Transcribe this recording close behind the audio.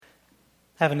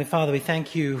Heavenly Father, we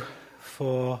thank you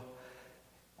for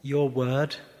your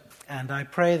word, and I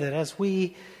pray that as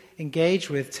we engage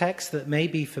with texts that may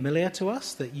be familiar to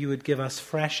us, that you would give us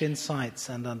fresh insights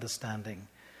and understanding,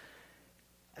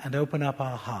 and open up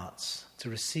our hearts to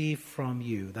receive from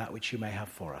you that which you may have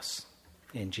for us.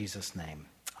 In Jesus' name,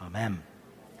 amen.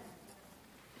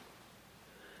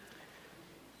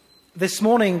 This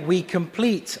morning we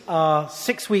complete our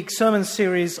 6-week sermon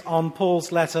series on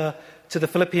Paul's letter to the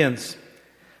Philippians.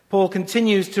 Paul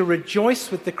continues to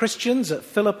rejoice with the Christians at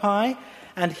Philippi,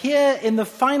 and here in the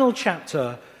final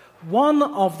chapter, one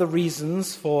of the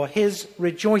reasons for his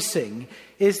rejoicing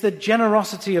is the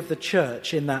generosity of the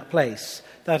church in that place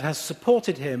that has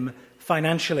supported him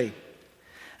financially.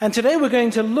 And today we're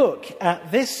going to look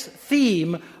at this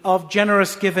theme of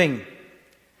generous giving.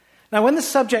 Now, when the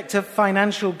subject of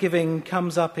financial giving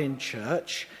comes up in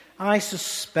church, I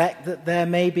suspect that there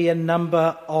may be a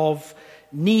number of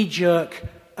knee-jerk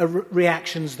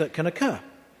reactions that can occur.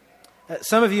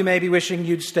 Some of you may be wishing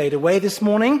you'd stayed away this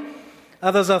morning.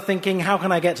 Others are thinking, how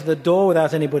can I get to the door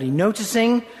without anybody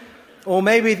noticing? Or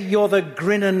maybe you're the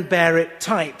grin and bear it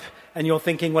type, and you're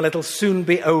thinking, well, it'll soon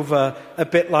be over, a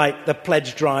bit like the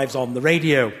pledge drives on the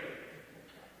radio.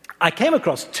 I came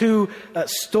across two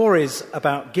stories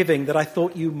about giving that I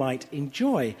thought you might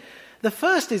enjoy. The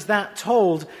first is that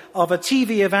told of a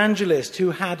TV evangelist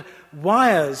who had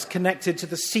wires connected to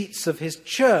the seats of his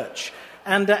church.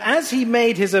 And as he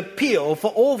made his appeal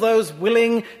for all those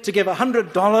willing to give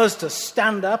 $100 to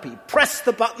stand up, he pressed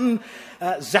the button,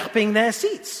 zapping their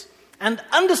seats. And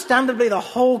understandably, the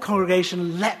whole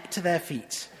congregation leapt to their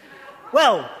feet.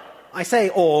 Well, I say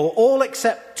all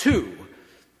except two.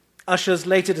 Ushers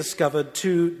later discovered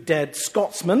two dead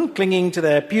Scotsmen clinging to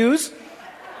their pews.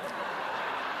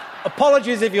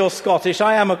 Apologies if you're Scottish,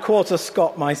 I am a quarter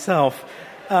Scot myself.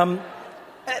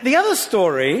 The other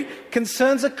story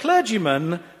concerns a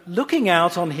clergyman looking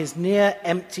out on his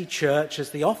near-empty church as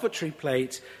the offertory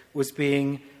plate was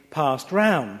being passed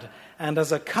round, and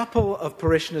as a couple of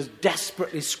parishioners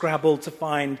desperately scrabbled to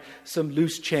find some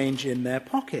loose change in their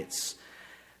pockets.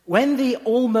 When the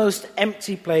almost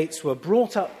empty plates were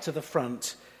brought up to the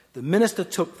front, the minister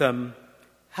took them,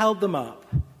 held them up,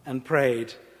 and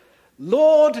prayed,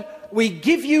 "Lord, we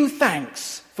give you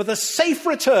thanks for the safe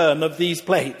return of these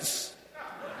plates."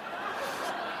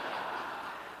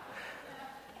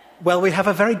 Well, we have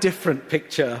a very different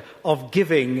picture of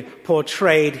giving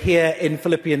portrayed here in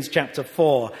Philippians chapter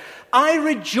 4. "I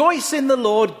rejoice in the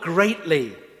Lord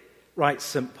greatly," writes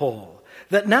St. Paul,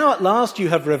 "that now at last you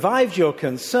have revived your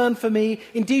concern for me.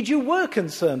 Indeed, you were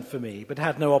concerned for me, but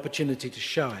had no opportunity to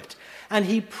show it." And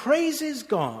he praises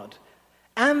God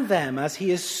and them as he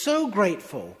is so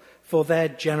grateful for their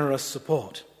generous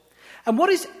support. And what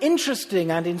is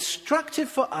interesting and instructive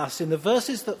for us in the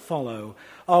verses that follow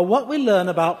are what we learn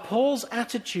about Paul's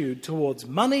attitude towards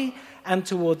money and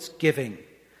towards giving.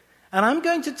 And I'm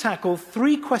going to tackle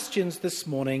 3 questions this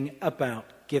morning about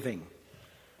giving.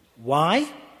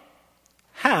 Why?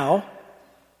 How?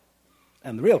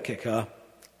 And the real kicker,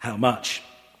 how much?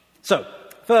 So,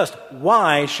 first,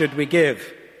 why should we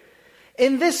give?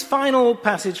 In this final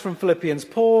passage from Philippians,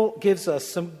 Paul gives us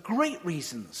some great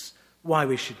reasons why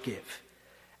we should give.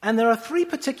 And there are 3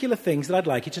 particular things that I'd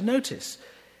like you to notice.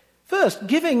 First,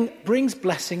 giving brings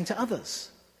blessing to others.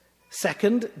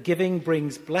 Second, giving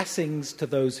brings blessings to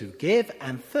those who give.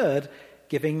 And third,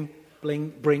 giving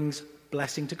brings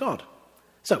blessing to God.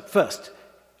 So, first,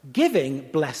 giving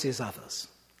blesses others.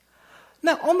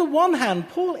 Now, on the one hand,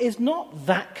 Paul is not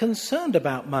that concerned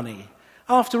about money.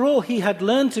 After all, he had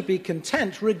learned to be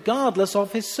content regardless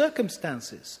of his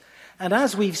circumstances. And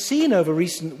as we've seen over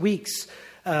recent weeks,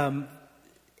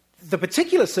 the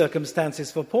particular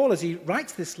circumstances for Paul as he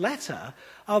writes this letter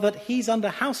are that he's under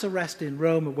house arrest in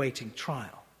Rome awaiting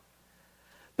trial.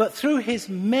 But through his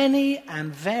many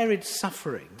and varied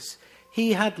sufferings,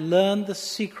 he had learned the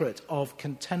secret of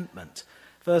contentment.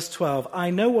 Verse 12, "I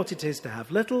know what it is to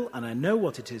have little, and I know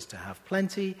what it is to have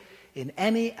plenty. In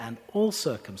any and all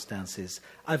circumstances,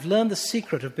 I've learned the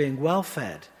secret of being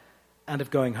well-fed and of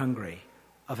going hungry,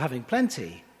 of having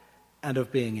plenty and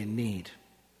of being in need."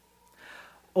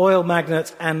 Oil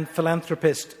magnate and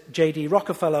philanthropist J.D.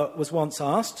 Rockefeller was once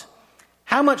asked,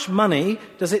 "How much money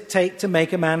does it take to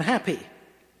make a man happy?"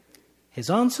 His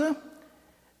answer,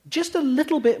 "Just a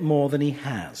little bit more than he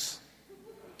has."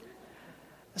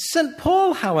 St.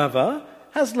 Paul, however,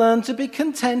 has learned to be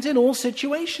content in all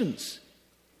situations.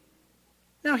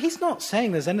 Now, he's not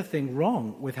saying there's anything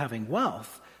wrong with having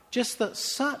wealth, just that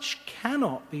such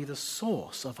cannot be the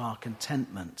source of our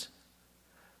contentment.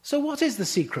 So what is the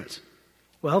secret?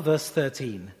 Well, verse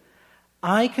 13,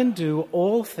 "I can do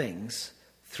all things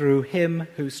through him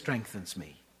who strengthens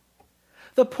me.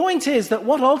 The point is that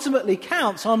what ultimately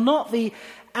counts are not the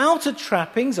outer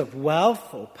trappings of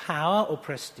wealth or power or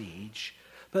prestige,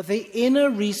 but the inner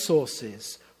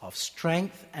resources of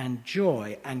strength and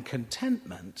joy and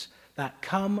contentment that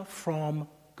come from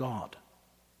God.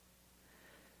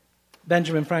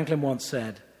 Benjamin Franklin once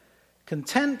said,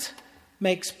 "Content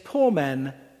makes poor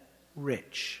men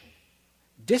rich.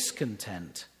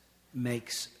 Discontent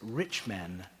makes rich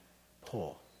men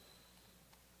poor."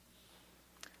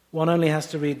 One only has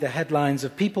to read the headlines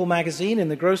of People magazine in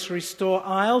the grocery store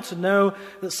aisle to know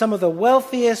that some of the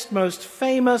wealthiest, most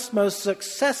famous, most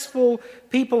successful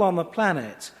people on the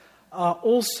planet are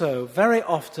also very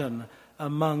often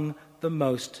among the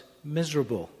most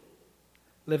miserable,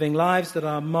 living lives that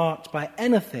are marked by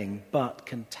anything but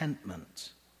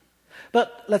contentment.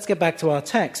 But let's get back to our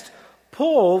text.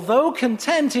 Paul, though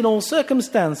content in all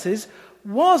circumstances,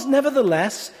 was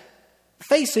nevertheless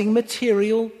facing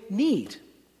material need.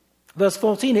 Verse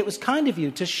 14, "It was kind of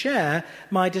you to share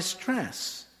my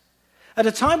distress." At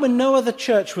a time when no other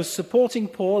church was supporting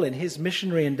Paul in his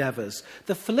missionary endeavors,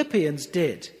 the Philippians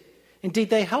did. Indeed,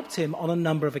 they helped him on a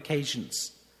number of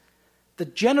occasions. The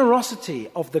generosity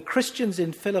of the Christians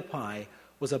in Philippi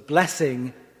was a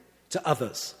blessing to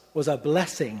others, was a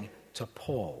blessing to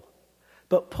Paul.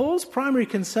 But Paul's primary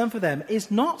concern for them is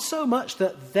not so much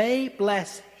that they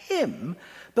bless him,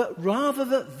 but rather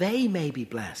that they may be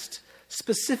blessed.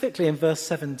 Specifically in verse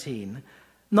 17,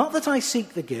 "Not that I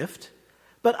seek the gift,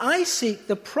 but I seek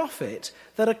the profit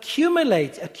that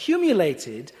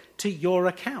accumulated to your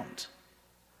account."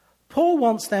 Paul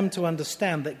wants them to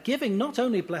understand that giving not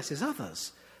only blesses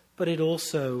others, but it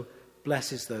also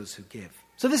blesses those who give.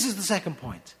 So this is the second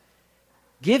point.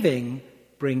 Giving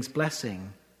brings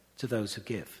blessing to those who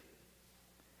give.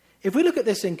 If we look at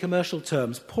this in commercial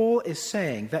terms, Paul is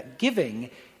saying that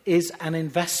giving is an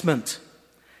investment.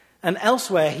 And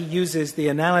elsewhere he uses the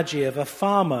analogy of a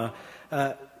farmer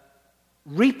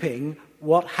reaping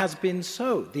what has been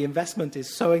sowed. The investment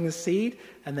is sowing the seed,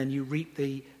 and then you reap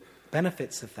the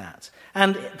benefits of that.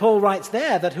 And Paul writes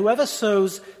there that whoever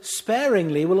sows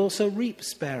sparingly will also reap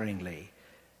sparingly.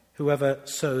 Whoever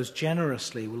sows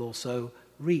generously will also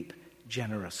reap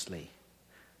generously.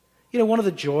 You know, one of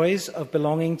the joys of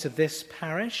belonging to this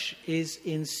parish is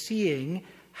in seeing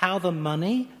how the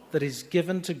money that is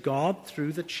given to God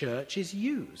through the church is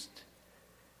used.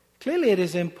 Clearly, it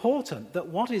is important that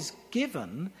what is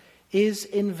given is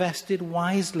invested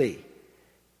wisely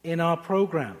in our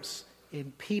programs,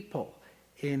 in people,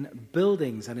 in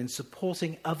buildings, and in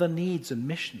supporting other needs and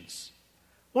missions.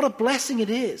 What a blessing it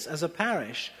is as a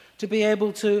parish to be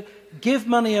able to give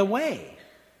money away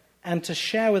and to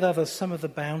share with others some of the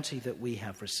bounty that we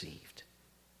have received.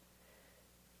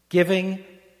 Giving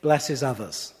blesses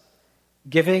others.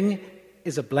 Giving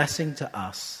is a blessing to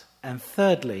us. And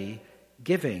thirdly,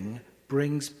 giving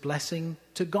brings blessing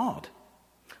to God.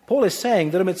 Paul is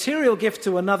saying that a material gift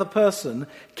to another person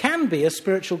can be a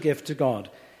spiritual gift to God.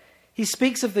 He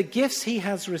speaks of the gifts he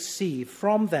has received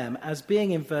from them as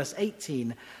being, in verse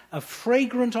 18, a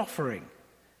fragrant offering,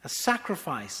 a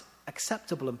sacrifice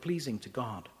acceptable and pleasing to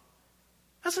God.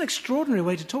 That's an extraordinary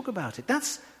way to talk about it.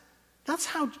 That's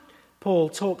how Paul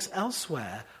talks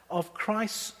elsewhere of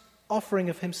Christ's offering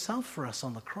of himself for us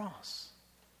on the cross.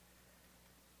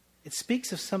 It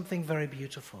speaks of something very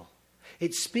beautiful.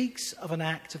 It speaks of an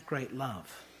act of great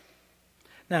love.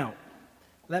 Now,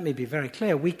 let me be very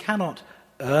clear. We cannot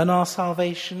earn our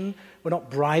salvation. We're not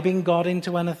bribing God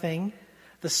into anything.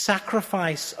 The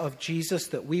sacrifice of Jesus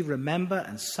that we remember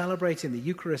and celebrate in the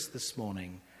Eucharist this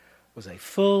morning was a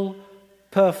full,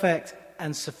 perfect,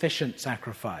 and sufficient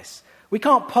sacrifice. We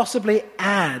can't possibly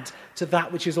add to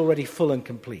that which is already full and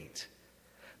complete.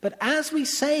 But as we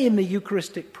say in the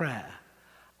Eucharistic prayer,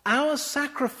 our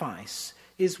sacrifice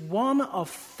is one of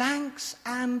thanks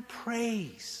and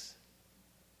praise.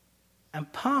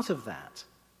 And part of that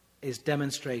is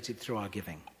demonstrated through our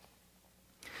giving.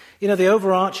 You know, the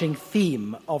overarching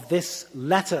theme of this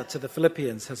letter to the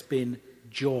Philippians has been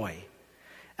joy.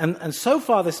 And so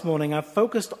far this morning, I've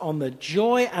focused on the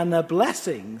joy and the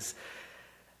blessings.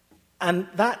 And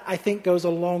that, I think, goes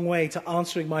a long way to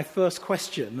answering my first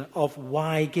question of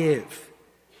why give.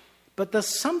 But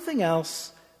there's something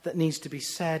else that needs to be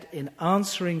said in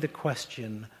answering the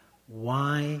question,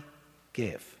 why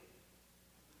give?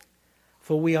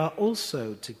 For we are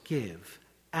also to give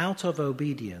out of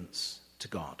obedience to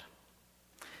God.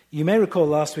 You may recall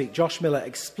last week Josh Miller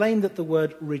explained that the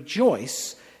word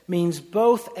rejoice means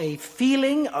both a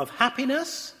feeling of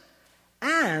happiness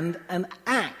and an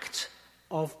act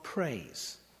of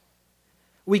praise.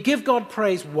 We give God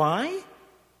praise. Why?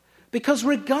 Because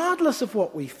regardless of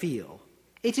what we feel,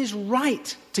 it is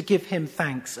right to give him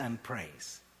thanks and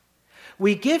praise.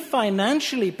 We give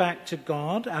financially back to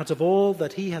God out of all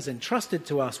that he has entrusted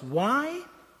to us. Why?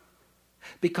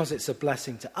 Because it's a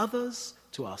blessing to others,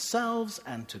 to ourselves,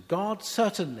 and to God,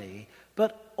 certainly,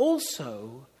 but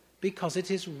also because it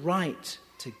is right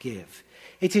to give.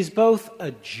 It is both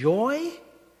a joy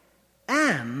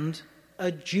and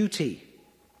a duty.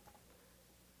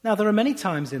 Now, there are many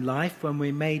times in life when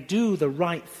we may do the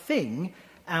right thing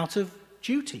out of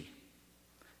duty,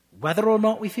 whether or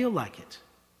not we feel like it.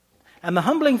 And the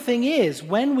humbling thing is,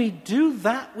 when we do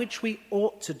that which we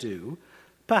ought to do,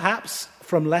 perhaps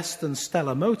from less than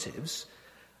stellar motives,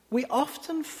 we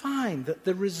often find that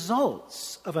the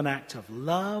results of an act of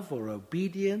love or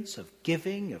obedience, of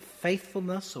giving, of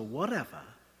faithfulness or whatever,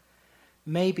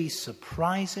 may be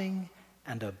surprising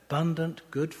and abundant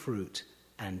good fruit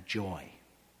and joy.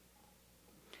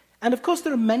 And of course,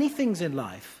 there are many things in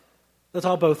life that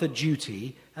are both a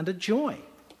duty and a joy.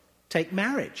 Take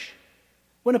marriage.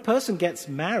 When a person gets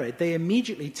married, they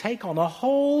immediately take on a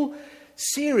whole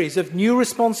series of new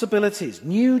responsibilities,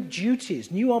 new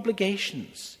duties, new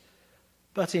obligations.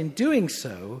 But in doing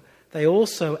so, they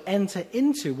also enter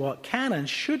into what can and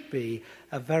should be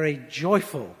a very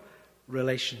joyful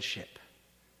relationship.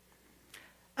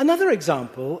 Another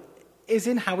example is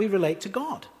in how we relate to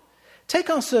God. Take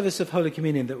our service of Holy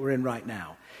Communion that we're in right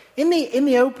now. In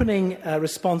the opening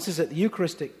responses at the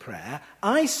Eucharistic prayer,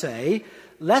 I say,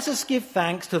 "Let us give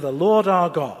thanks to the Lord our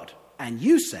God." And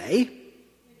you say,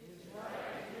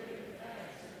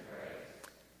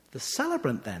 the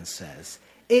celebrant then says,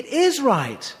 "It is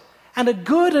right and a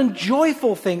good and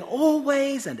joyful thing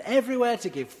always and everywhere to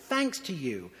give thanks to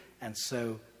you." And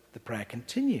so the prayer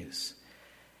continues.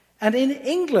 And in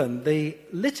England, the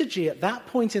liturgy at that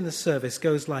point in the service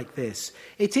goes like this: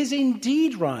 "It is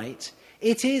indeed right,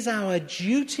 it is our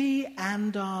duty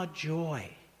and our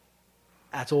joy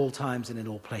at all times and in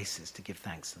all places to give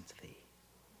thanks unto thee."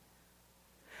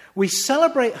 We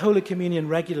celebrate Holy Communion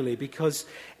regularly because,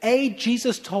 A,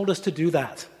 Jesus told us to do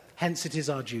that, hence it is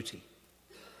our duty.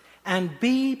 And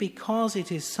B, because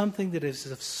it is something that is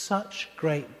of such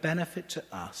great benefit to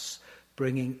us,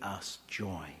 bringing us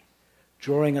joy,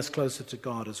 drawing us closer to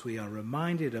God as we are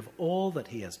reminded of all that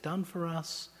he has done for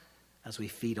us as we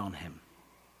feed on him.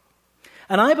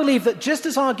 And I believe that just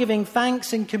as our giving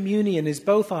thanks in communion is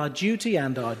both our duty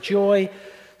and our joy,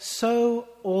 so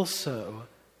also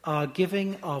our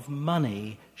giving of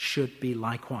money should be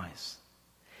likewise.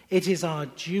 It is our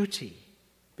duty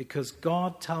because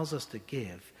God tells us to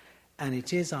give, and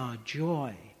it is our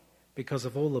joy because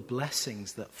of all the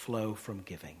blessings that flow from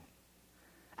giving.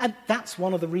 And that's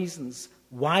one of the reasons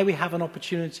why we have an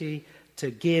opportunity to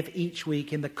give each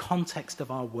week in the context of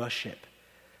our worship.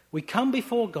 We come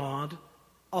before God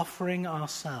offering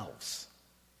ourselves,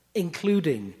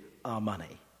 including our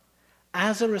money,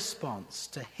 as a response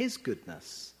to his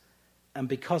goodness and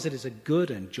because it is a good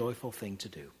and joyful thing to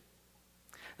do.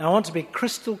 Now, I want to be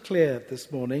crystal clear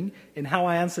this morning in how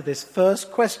I answer this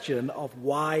first question of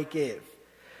why give.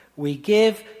 We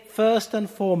give first and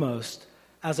foremost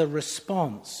as a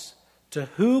response to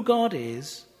who God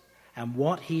is and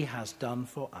what he has done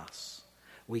for us.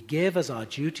 We give as our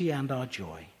duty and our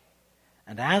joy.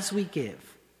 And as we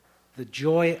give, the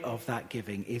joy of that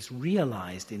giving is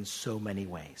realized in so many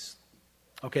ways.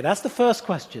 Okay, that's the first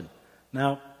question.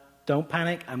 Now, don't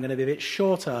panic. I'm going to be a bit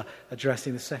shorter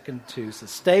addressing the second two, so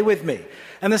stay with me.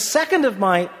 And the second of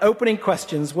my opening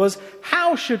questions was,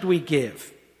 how should we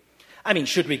give? I mean,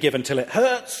 should we give until it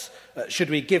hurts? Should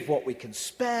we give what we can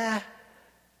spare?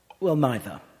 Well,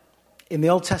 neither. In the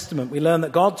Old Testament, we learn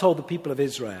that God told the people of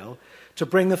Israel to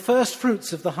bring the first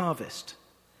fruits of the harvest.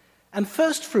 And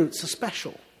first fruits are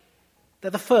special.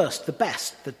 They're the first, the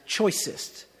best, the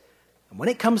choicest. And when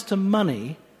it comes to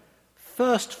money,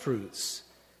 first fruits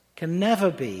can never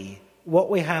be what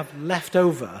we have left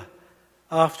over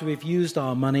after we've used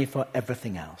our money for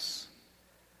everything else.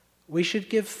 We should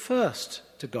give first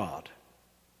to God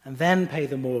and then pay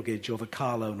the mortgage or the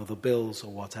car loan or the bills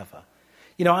or whatever.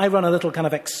 You know, I run a little kind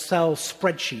of Excel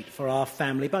spreadsheet for our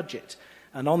family budget.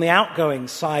 And on the outgoing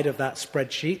side of that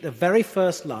spreadsheet, the very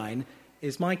first line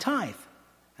is my tithe.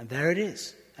 And there it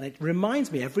is. And it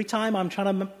reminds me every time I'm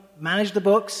trying to manage the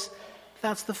books,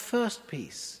 that's the first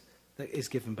piece that is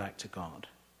given back to God.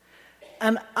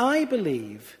 And I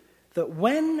believe that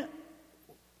when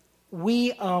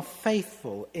we are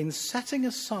faithful in setting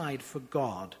aside for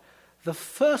God the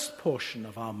first portion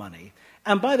of our money,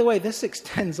 and by the way, this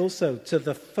extends also to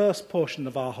the first portion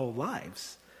of our whole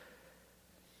lives,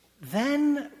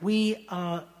 then we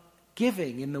are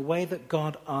giving in the way that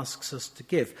God asks us to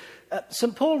give.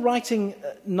 St. Paul, writing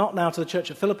not now to the church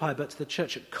at Philippi, but to the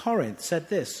church at Corinth, said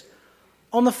this: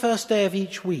 "On the first day of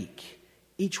each week,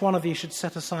 each one of you should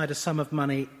set aside a sum of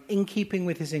money in keeping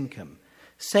with his income,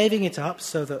 saving it up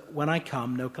so that when I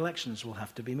come, no collections will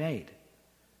have to be made."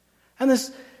 And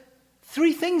there's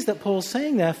three things that Paul's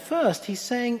saying there. First, he's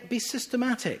saying, be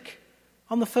systematic.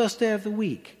 On the first day of the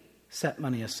week, set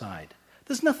money aside.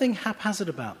 There's nothing haphazard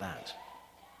about that.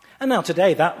 And now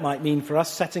today, that might mean for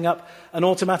us setting up an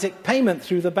automatic payment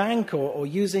through the bank or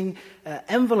using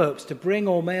envelopes to bring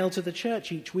or mail to the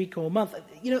church each week or month.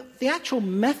 You know, the actual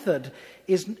method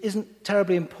isn't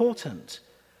terribly important,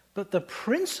 but the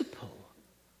principle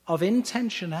of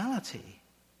intentionality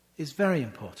is very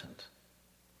important.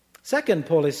 Second,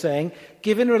 Paul is saying,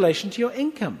 give in relation to your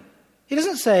income. He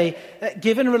doesn't say,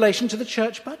 give in relation to the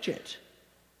church budget.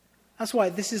 That's why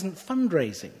this isn't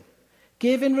fundraising.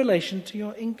 Give in relation to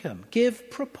your income. Give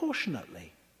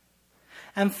proportionately.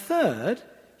 And third,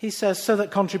 he says, so that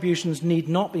contributions need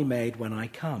not be made when I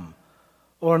come.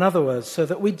 Or in other words, so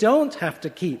that we don't have to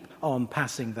keep on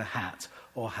passing the hat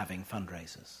or having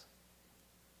fundraisers.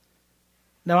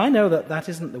 Now, I know that that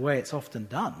isn't the way it's often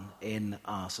done in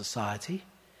our society.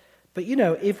 But, you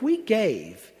know, if we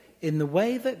gave in the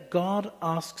way that God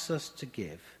asks us to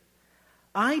give,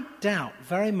 I doubt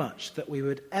very much that we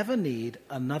would ever need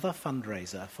another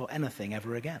fundraiser for anything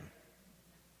ever again.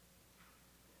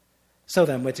 So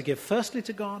then, we're to give firstly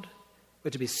to God,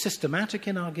 we're to be systematic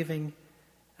in our giving,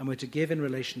 and we're to give in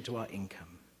relation to our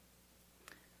income.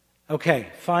 Okay,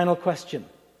 final question,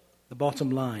 the bottom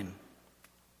line.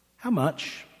 How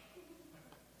much?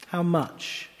 How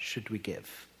much should we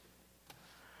give?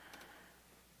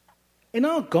 In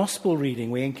our gospel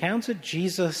reading, we encountered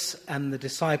Jesus and the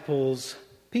disciples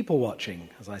people watching,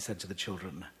 as I said to the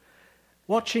children,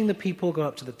 watching the people go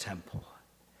up to the temple.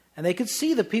 And they could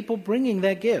see the people bringing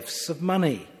their gifts of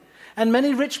money. And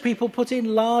many rich people put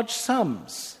in large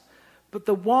sums. But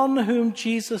the one whom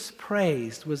Jesus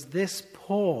praised was this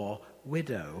poor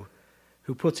widow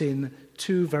who put in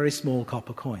 2 very small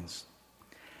copper coins.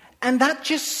 And that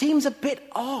just seems a bit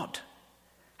odd.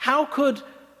 How could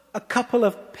a couple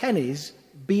of pennies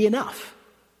be enough?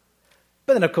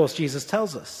 But then, of course, Jesus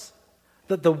tells us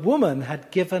that the woman had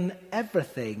given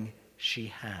everything she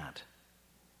had.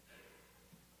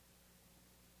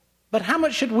 But how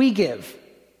much should we give?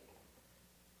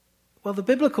 Well, the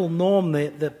biblical norm,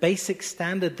 the basic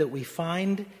standard that we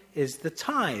find is the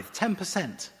tithe,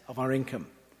 10% of our income.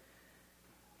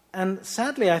 And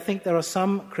sadly, I think there are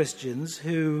some Christians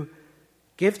who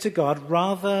give to God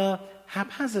rather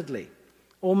haphazardly,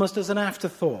 almost as an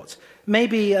afterthought.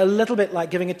 Maybe a little bit like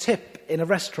giving a tip in a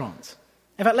restaurant.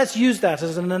 In fact, let's use that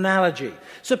as an analogy.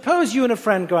 Suppose you and a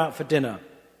friend go out for dinner,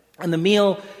 and the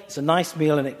meal is a nice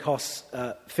meal and it costs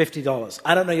 $50.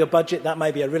 I don't know your budget. That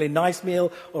may be a really nice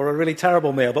meal or a really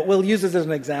terrible meal, but we'll use it as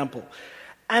an example.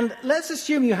 And let's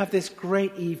assume you have this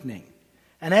great evening,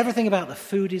 and everything about the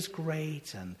food is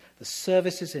great, and the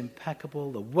service is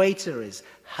impeccable, the waiter is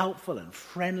helpful and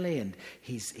friendly, and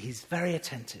he's very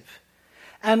attentive.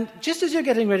 And just as you're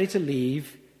getting ready to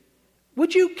leave,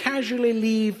 would you casually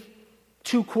leave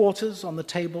 2 quarters on the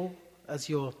table as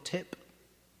your tip?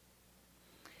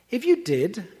 If you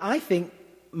did, I think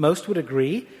most would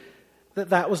agree that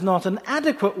that was not an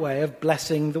adequate way of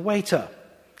blessing the waiter.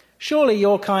 Surely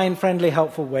your kind, friendly,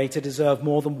 helpful waiter deserved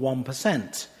more than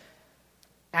 1%.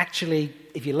 Actually,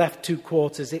 if you left 2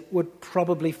 quarters, it would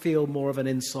probably feel more of an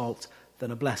insult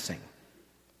than a blessing.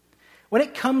 When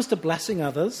it comes to blessing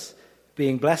others,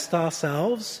 being blessed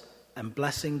ourselves, and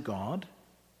blessing God,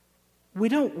 we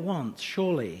don't want,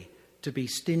 surely, to be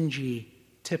stingy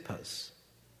tippers.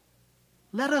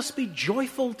 Let us be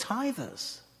joyful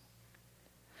tithers.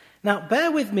 Now,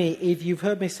 bear with me if you've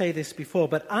heard me say this before,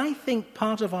 but I think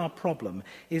part of our problem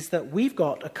is that we've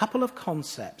got a couple of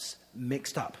concepts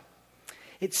mixed up.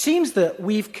 It seems that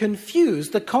we've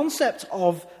confused the concept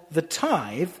of the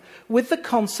tithe with the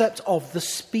concept of the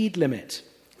speed limit.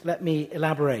 Let me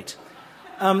elaborate.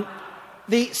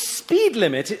 The speed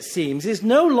limit, it seems, is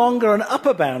no longer an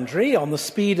upper boundary on the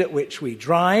speed at which we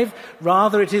drive.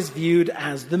 Rather, it is viewed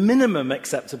as the minimum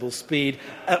acceptable speed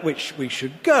at which we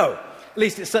should go. At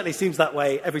least it certainly seems that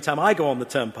way every time I go on the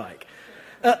turnpike.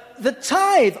 The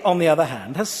tithe, on the other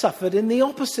hand, has suffered in the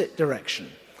opposite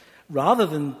direction. Rather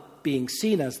than being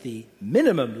seen as the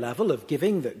minimum level of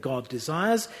giving that God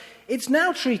desires, it's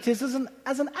now treated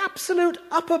as an absolute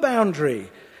upper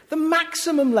boundary, the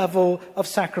maximum level of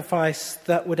sacrifice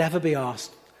that would ever be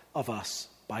asked of us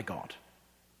by God.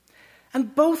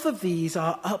 And both of these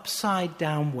are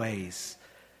upside-down ways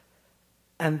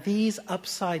And these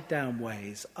upside-down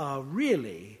ways are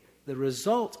really the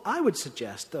result, I would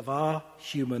suggest, of our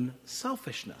human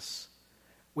selfishness.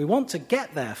 We want to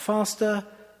get there faster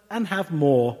and have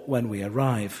more when we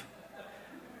arrive.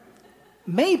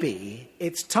 Maybe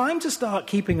it's time to start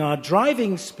keeping our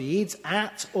driving speeds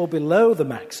at or below the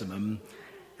maximum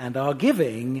and our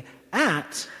giving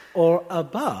at or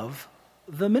above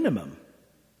the minimum.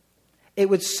 It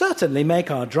would certainly make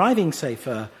our driving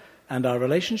safer and our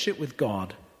relationship with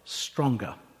God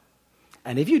stronger.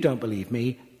 And if you don't believe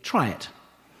me, try it.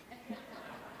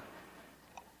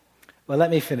 Well,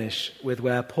 let me finish with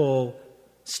where Paul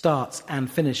starts and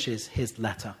finishes his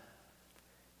letter,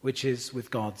 which is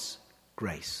with God's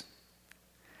grace.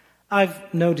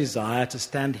 I've no desire to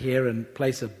stand here and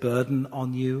place a burden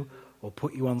on you or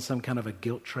put you on some kind of a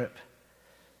guilt trip.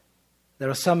 There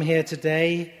are some here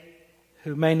today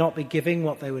who may not be giving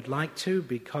what they would like to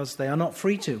because they are not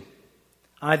free to,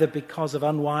 either because of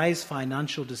unwise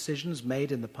financial decisions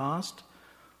made in the past,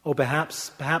 or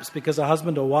perhaps because a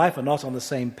husband or wife are not on the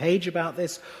same page about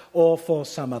this, or for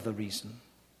some other reason.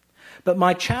 But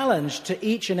my challenge to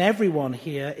each and every one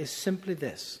here is simply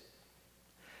this.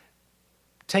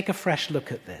 Take a fresh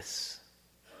look at this,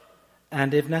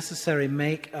 and if necessary,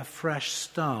 make a fresh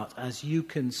start as you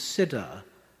consider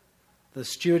the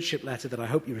stewardship letter that I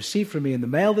hope you received from me in the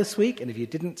mail this week. And if you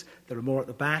didn't, there are more at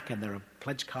the back, and there are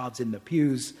pledge cards in the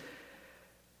pews.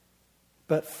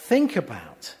 But think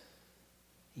about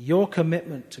your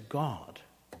commitment to God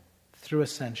through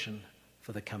Ascension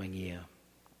for the coming year.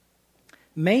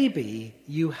 Maybe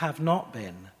you have not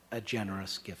been a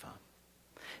generous giver.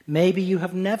 Maybe you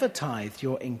have never tithed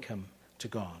your income to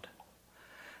God.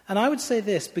 And I would say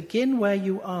this, begin where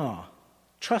you are,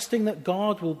 trusting that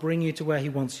God will bring you to where he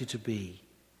wants you to be.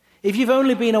 If you've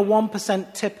only been a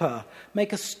 1% tipper,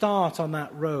 make a start on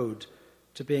that road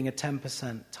to being a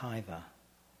 10% tither.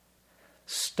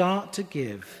 Start to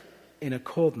give in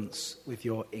accordance with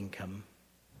your income.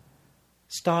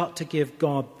 Start to give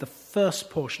God the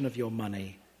first portion of your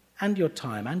money and your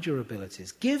time and your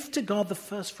abilities. Give to God the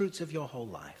first fruits of your whole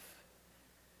life.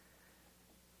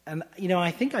 And,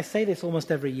 I think I say this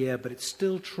almost every year, but it's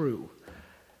still true.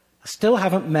 I still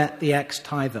haven't met the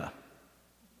ex-tither.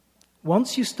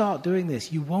 Once you start doing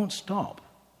this, you won't stop.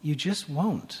 You just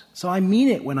won't. So I mean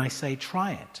it when I say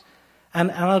try it.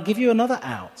 And I'll give you another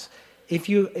out. If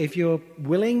you're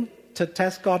willing to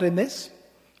test God in this,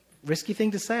 risky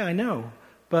thing to say, I know,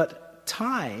 but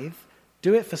tithe,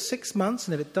 do it for 6 months,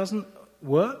 and if it doesn't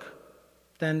work,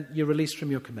 then you're released from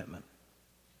your commitment.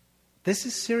 This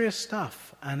is serious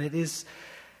stuff, and it's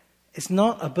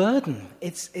not a burden.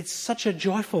 It's such a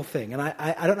joyful thing, and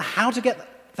I don't know how to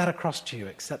get that across to you,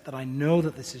 except that I know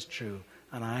that this is true,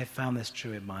 and I found this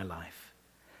true in my life.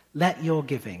 Let your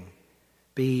giving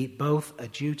be both a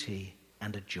duty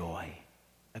and a joy,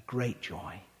 a great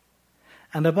joy.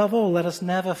 And above all, let us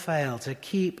never fail to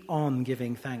keep on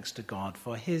giving thanks to God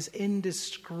for his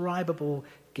indescribable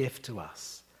gift to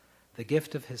us, the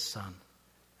gift of his Son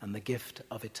and the gift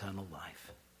of eternal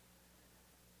life.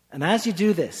 And as you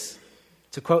do this,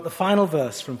 to quote the final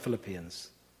verse from Philippians,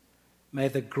 may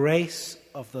the grace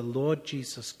of the Lord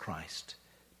Jesus Christ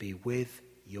be with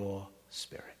your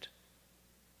spirit.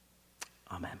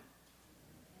 Amen.